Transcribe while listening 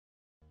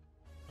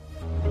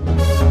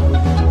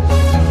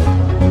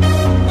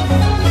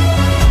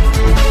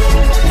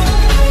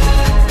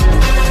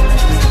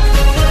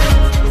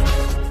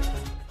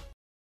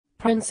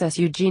Princess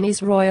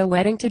Eugenie's royal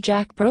wedding to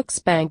Jack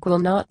Brooksbank will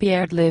not be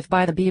aired live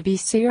by the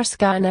BBC or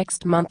Sky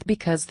next month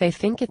because they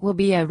think it will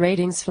be a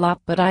ratings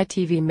flop, but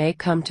ITV may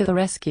come to the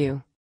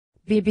rescue.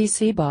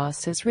 BBC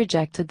bosses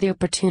rejected the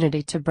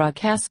opportunity to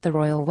broadcast the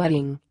royal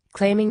wedding,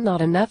 claiming not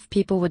enough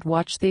people would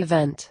watch the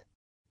event.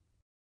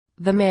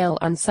 The Mail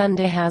on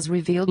Sunday has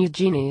revealed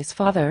Eugenie's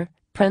father,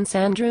 Prince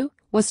Andrew,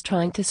 was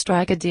trying to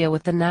strike a deal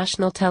with the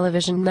national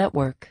television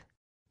network.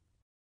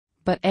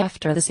 But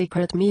after the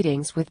secret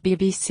meetings with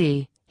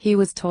BBC, he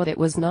was told it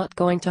was not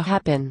going to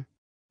happen.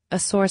 A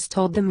source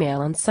told the Mail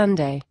on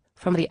Sunday,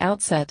 from the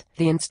outset,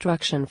 the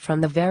instruction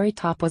from the very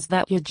top was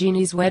that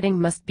Eugenie's wedding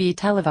must be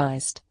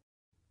televised.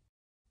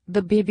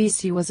 The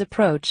BBC was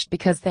approached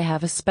because they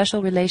have a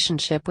special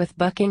relationship with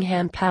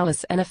Buckingham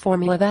Palace and a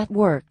formula that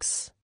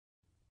works.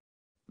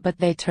 But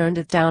they turned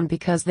it down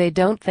because they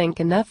don't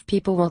think enough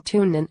people will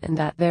tune in and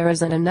that there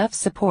isn't enough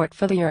support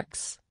for the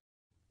Yerks.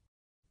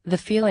 The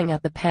feeling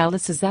at the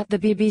palace is that the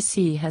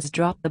BBC has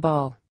dropped the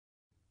ball.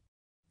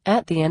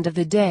 At the end of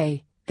the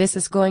day, this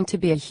is going to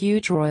be a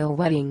huge royal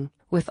wedding,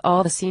 with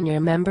all the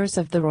senior members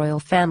of the royal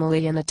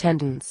family in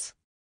attendance.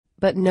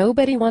 But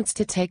nobody wants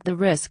to take the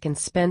risk and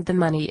spend the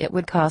money it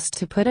would cost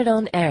to put it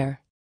on air.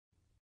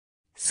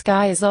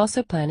 Sky is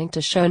also planning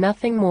to show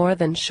nothing more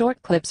than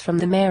short clips from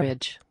the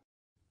marriage.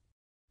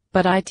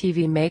 But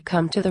ITV may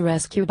come to the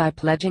rescue by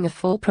pledging a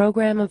full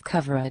program of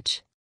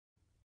coverage.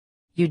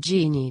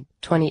 Eugenie,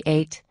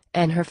 28,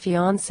 and her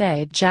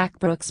fiancé Jack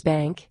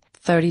Brooksbank,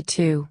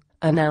 32,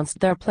 announced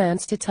their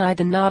plans to tie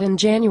the knot in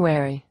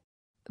January.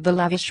 The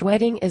lavish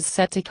wedding is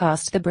set to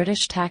cost the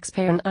British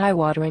taxpayer an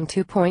eye-watering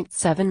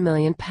 £2.7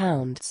 million,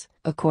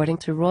 according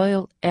to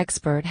royal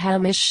expert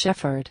Hamish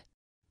Shefford.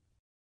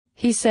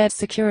 He said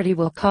security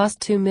will cost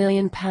 £2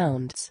 million,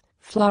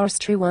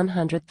 floristry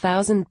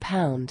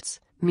 £100,000,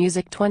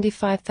 music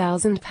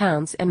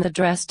 £25,000 and the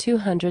dress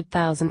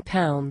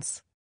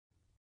 £200,000.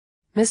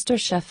 Mr.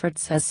 Shefford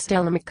says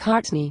Stella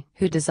McCartney,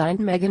 who designed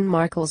Meghan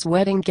Markle's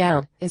wedding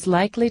gown, is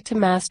likely to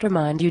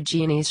mastermind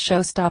Eugenie's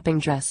show-stopping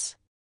dress.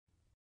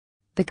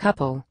 The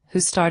couple,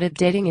 who started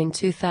dating in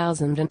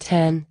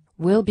 2010,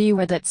 will be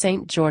wed at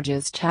St.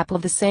 George's Chapel,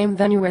 the same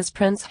venue as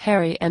Prince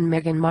Harry and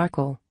Meghan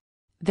Markle.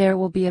 There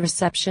will be a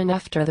reception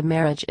after the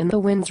marriage in the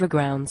Windsor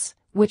grounds,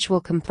 which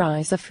will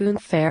comprise a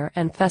fanfare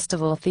and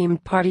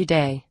festival-themed party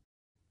day.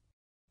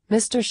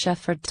 Mr.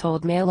 Shefford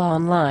told Mail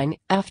Online,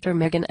 after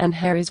Meghan and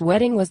Harry's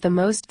wedding was the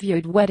most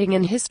viewed wedding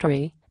in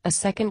history, a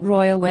second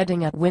royal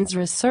wedding at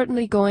Windsor is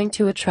certainly going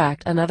to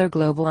attract another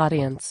global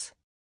audience.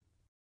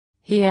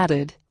 He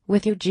added,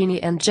 with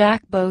Eugenie and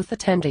Jack both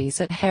attendees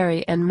at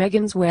Harry and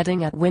Meghan's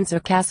wedding at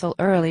Windsor Castle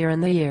earlier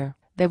in the year,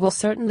 they will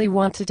certainly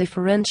want to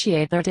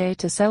differentiate their day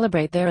to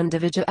celebrate their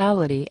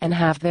individuality and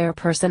have their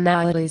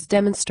personalities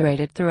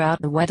demonstrated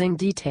throughout the wedding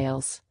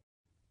details.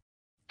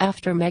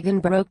 After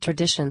Meghan broke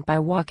tradition by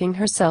walking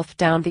herself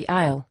down the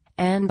aisle,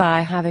 and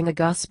by having a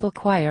gospel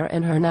choir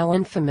and her now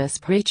infamous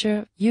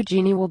preacher,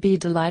 Eugenie will be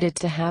delighted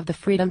to have the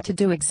freedom to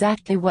do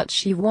exactly what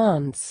she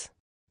wants.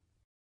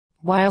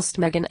 Whilst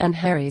Meghan and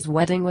Harry's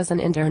wedding was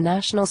an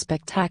international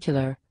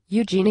spectacular,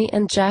 Eugenie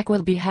and Jack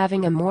will be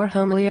having a more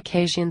homely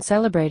occasion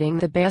celebrating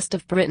the best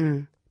of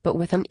Britain, but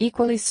with an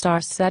equally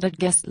star-studded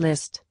guest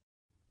list.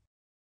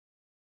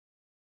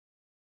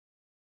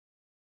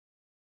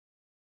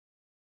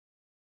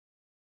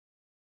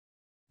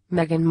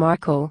 Meghan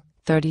Markle,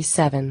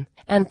 37,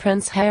 and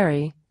Prince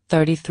Harry,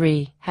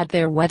 33, had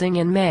their wedding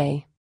in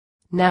May.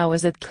 Now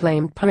as it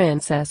claimed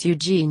Princess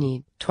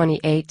Eugenie,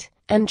 28,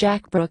 and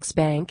Jack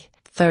Brooksbank,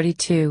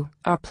 32,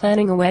 are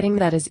planning a wedding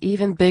that is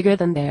even bigger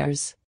than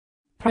theirs.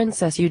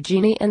 Princess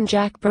Eugenie and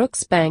Jack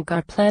Brooksbank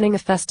are planning a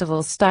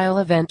festival-style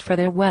event for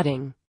their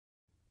wedding.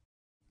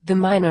 The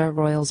minor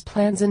royals'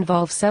 plans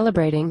involve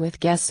celebrating with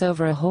guests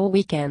over a whole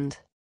weekend.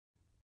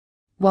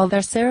 While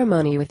their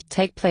ceremony will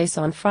take place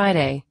on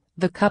Friday,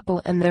 the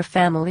couple and their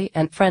family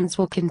and friends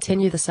will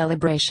continue the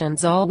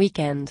celebrations all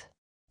weekend.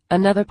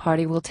 Another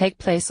party will take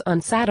place on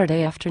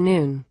Saturday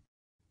afternoon.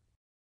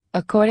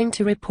 According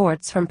to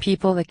reports from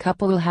people, the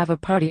couple will have a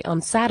party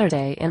on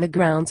Saturday in the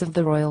grounds of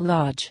the Royal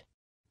Lodge.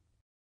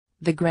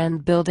 The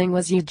grand building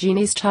was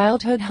Eugenie's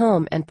childhood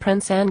home, and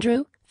Prince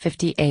Andrew,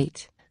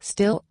 58,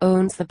 still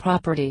owns the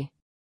property.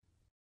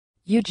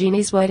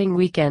 Eugenie's wedding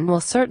weekend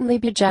will certainly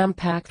be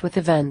jam-packed with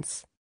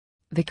events.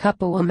 The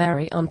couple will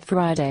marry on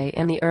Friday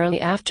in the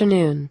early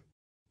afternoon.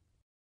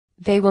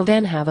 They will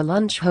then have a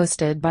lunch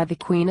hosted by the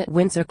Queen at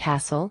Windsor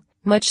Castle,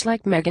 much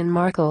like Meghan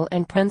Markle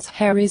and Prince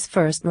Harry's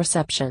first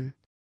reception.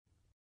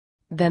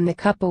 Then the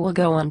couple will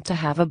go on to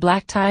have a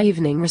black-tie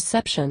evening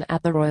reception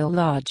at the Royal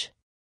Lodge.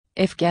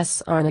 If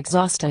guests aren't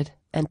exhausted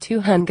and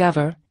too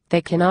hungover,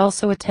 they can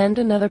also attend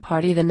another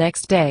party the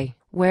next day,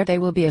 where there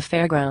will be a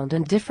fairground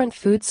and different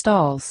food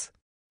stalls.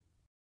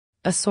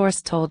 A source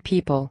told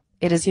People,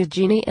 "It is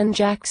Eugenie and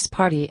Jack's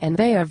party and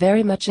they are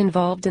very much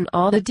involved in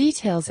all the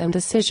details and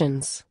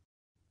decisions."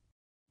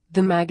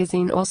 The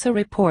magazine also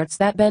reports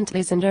that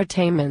Bentley's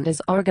Entertainment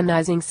is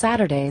organizing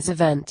Saturday's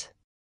event.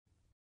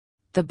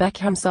 The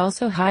Beckhams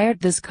also hired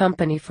this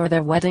company for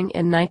their wedding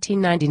in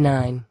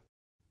 1999.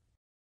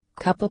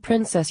 couple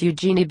Princess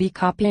Eugenie be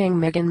copying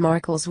Meghan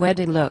Markle's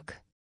wedding look?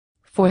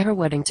 For her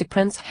wedding to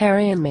Prince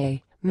Harry in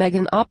May,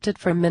 Meghan opted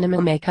for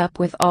minimal makeup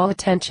with all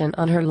attention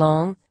on her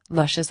long,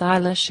 luscious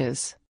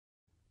eyelashes.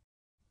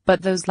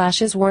 But those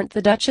lashes weren't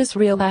the Duchess'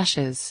 real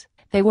lashes,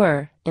 they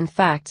were, in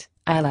fact,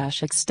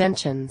 eyelash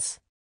extensions.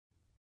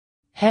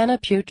 Hannah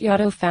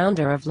Pucciotto,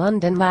 founder of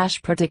London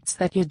Lash, predicts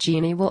that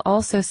Eugenie will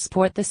also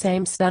sport the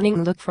same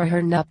stunning look for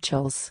her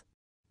nuptials.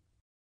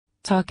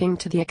 Talking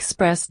to the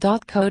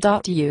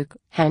Express.co.uk,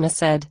 Hannah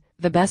said,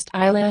 "The best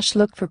eyelash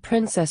look for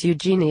Princess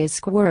Eugenie is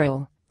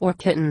squirrel, or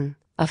kitten,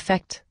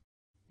 effect.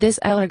 This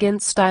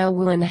elegant style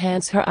will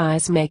enhance her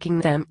eyes,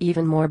 making them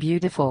even more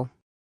beautiful."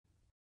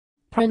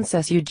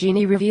 Princess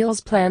Eugenie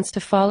reveals plans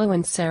to follow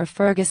in Sarah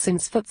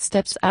Ferguson's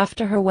footsteps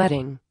after her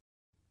wedding.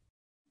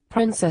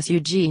 Princess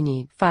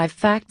Eugenie. 5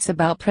 facts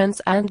about Prince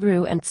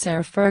Andrew and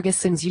Sarah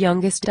Ferguson's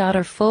youngest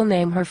daughter. Full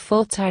name. Her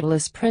full title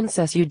is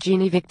Princess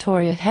Eugenie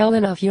Victoria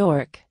Helen of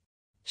York.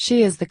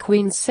 She is the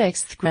Queen's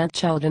 6th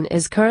grandchild and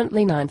is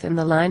currently 9th in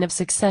the line of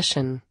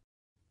succession.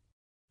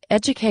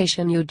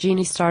 Education.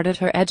 Eugenie started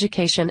her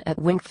education at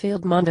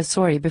Wingfield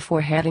Montessori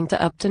before heading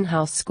to Upton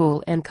House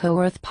School and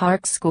Coworth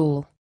Park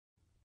School.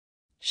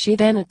 She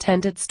then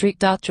attended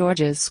St.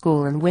 George's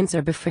School in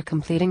Windsor before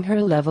completing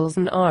her levels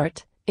in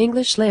art,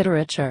 English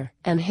literature,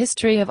 and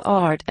history of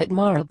art at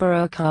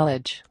Marlborough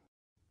College.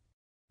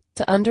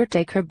 To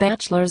undertake her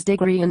bachelor's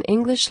degree in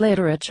English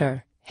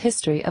literature,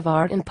 history of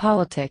art and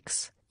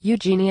politics,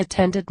 Eugenie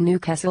attended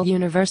Newcastle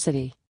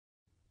University.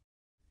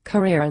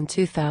 Career. In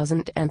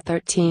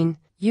 2013,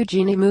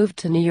 Eugenie moved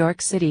to New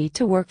York City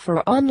to work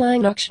for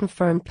online auction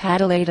firm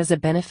Paddelade as a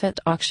benefit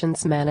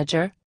auctions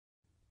manager.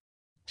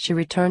 She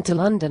returned to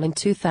London in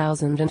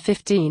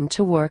 2015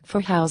 to work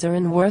for Hauser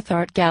 & Wirth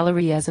Art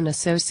Gallery as an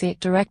associate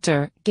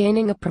director,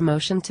 gaining a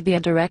promotion to be a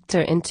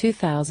director in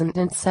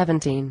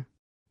 2017.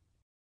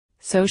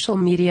 Social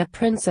media.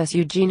 Princess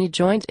Eugenie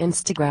joined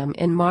Instagram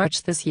in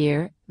March this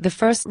year, the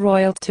first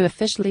royal to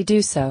officially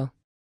do so.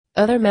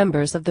 Other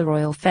members of the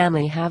royal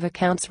family have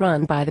accounts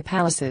run by the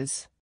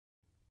palaces.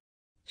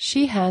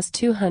 She has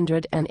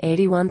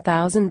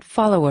 281,000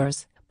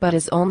 followers, but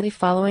is only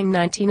following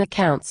 19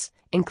 accounts,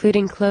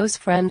 including close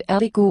friend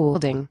Ellie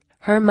Goulding,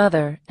 her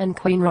mother, and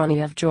Queen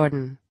Rani of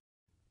Jordan.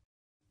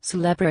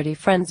 Celebrity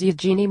friends.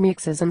 Eugenie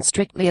mixes in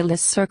strictly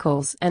A-list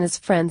circles and is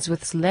friends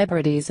with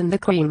celebrities and the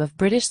cream of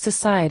British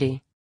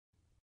society.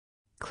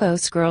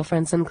 Close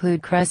girlfriends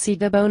include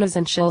Cressida Bonas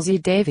and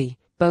Shilzy Davy,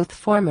 both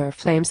former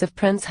flames of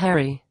Prince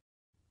Harry.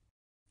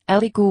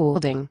 Ellie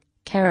Goulding,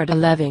 Cara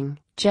Delevingne,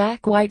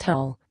 Jack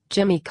Whitehall,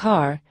 Jimmy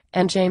Carr,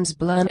 and James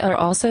Blunt are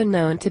also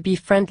known to be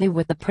friendly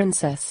with the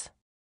princess.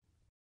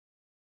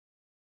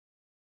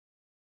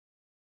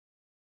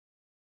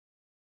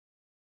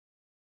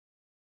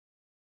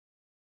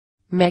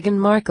 Meghan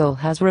Markle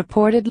has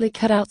reportedly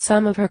cut out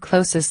some of her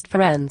closest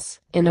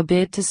friends, in a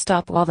bid to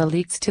stop all the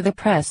leaks to the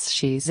press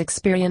she's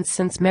experienced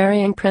since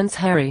marrying Prince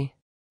Harry.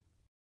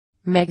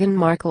 Meghan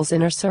Markle's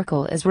inner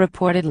circle is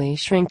reportedly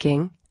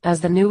shrinking,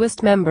 as the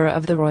newest member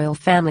of the royal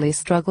family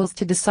struggles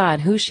to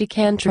decide who she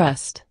can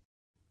trust.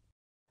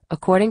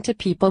 According to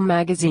People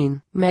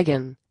magazine,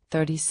 Meghan,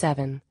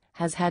 37,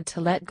 has had to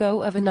let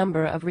go of a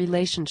number of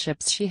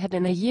relationships she had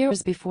in the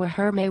years before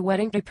her May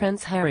wedding to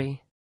Prince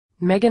Harry.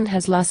 Meghan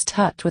has lost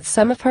touch with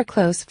some of her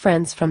close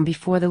friends from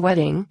before the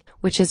wedding,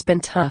 which has been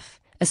tough,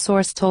 a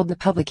source told the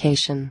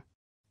publication.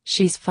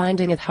 She's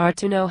finding it hard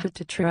to know who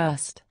to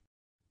trust.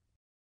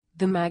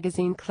 The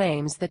magazine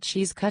claims that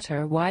she's cut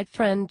her wide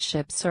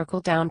friendship circle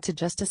down to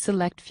just a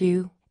select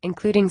few,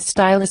 including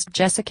stylist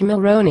Jessica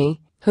Mulroney,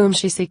 whom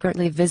she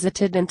secretly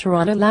visited in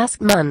Toronto last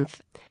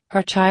month,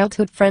 her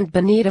childhood friend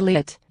Benita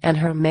Liat, and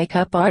her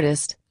makeup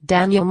artist,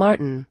 Daniel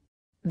Martin.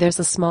 "There's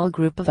a small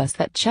group of us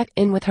that check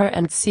in with her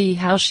and see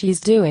how she's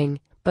doing,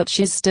 but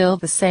she's still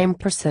the same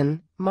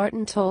person,"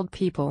 Martin told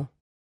People.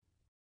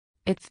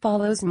 It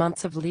follows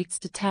months of leaks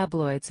to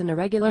tabloids and a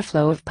regular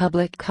flow of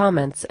public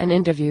comments and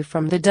interview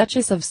from the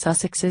Duchess of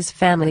Sussex's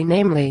family,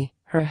 namely,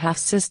 her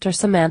half-sister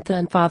Samantha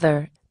and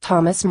father,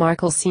 Thomas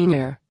Markle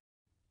Sr.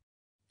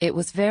 "It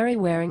was very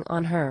wearing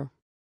on her.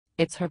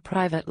 It's her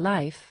private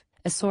life,"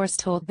 a source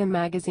told the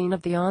magazine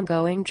of the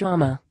ongoing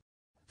drama.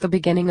 "The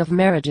beginning of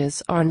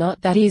marriages are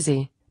not that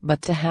easy,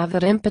 but to have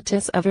that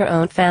impetus of your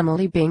own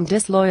family being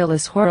disloyal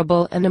is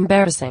horrible and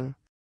embarrassing."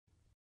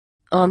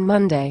 On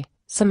Monday,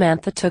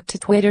 Samantha took to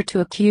Twitter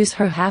to accuse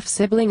her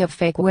half-sibling of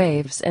fake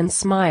waves and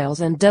smiles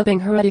and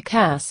dubbing her a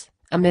Ducasse,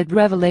 amid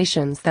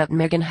revelations that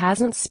Meghan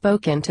hasn't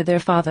spoken to their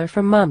father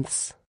for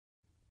months.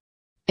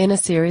 In a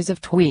series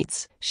of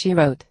tweets, she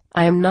wrote,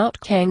 "I am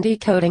not candy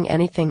coating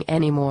anything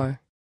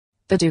anymore.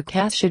 The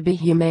Ducasse should be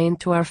humane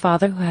to our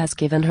father who has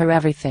given her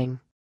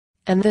everything.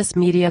 And this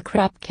media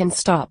crap can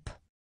stop.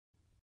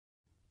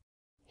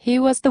 He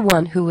was the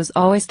one who was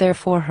always there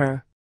for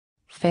her.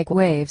 Fake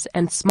waves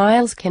and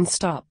smiles can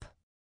stop.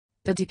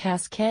 The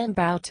Ducasse can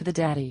bow to the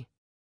daddy."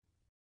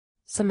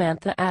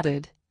 Samantha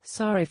added,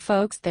 "Sorry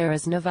folks, there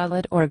is no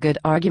valid or good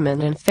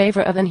argument in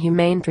favor of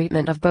inhumane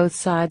treatment of both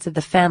sides of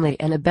the family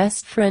and a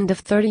best friend of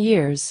 30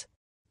 years.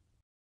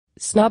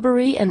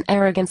 Snobbery and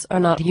arrogance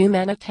are not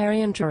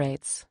humanitarian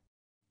traits.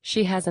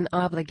 She has an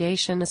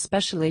obligation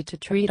especially to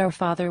treat our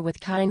father with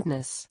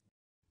kindness.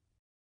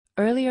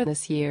 Earlier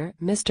this year,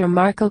 Mr.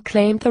 Markle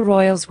claimed the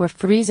royals were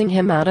freezing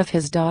him out of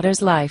his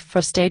daughter's life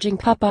for staging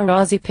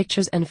paparazzi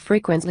pictures and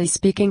frequently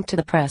speaking to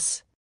the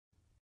press.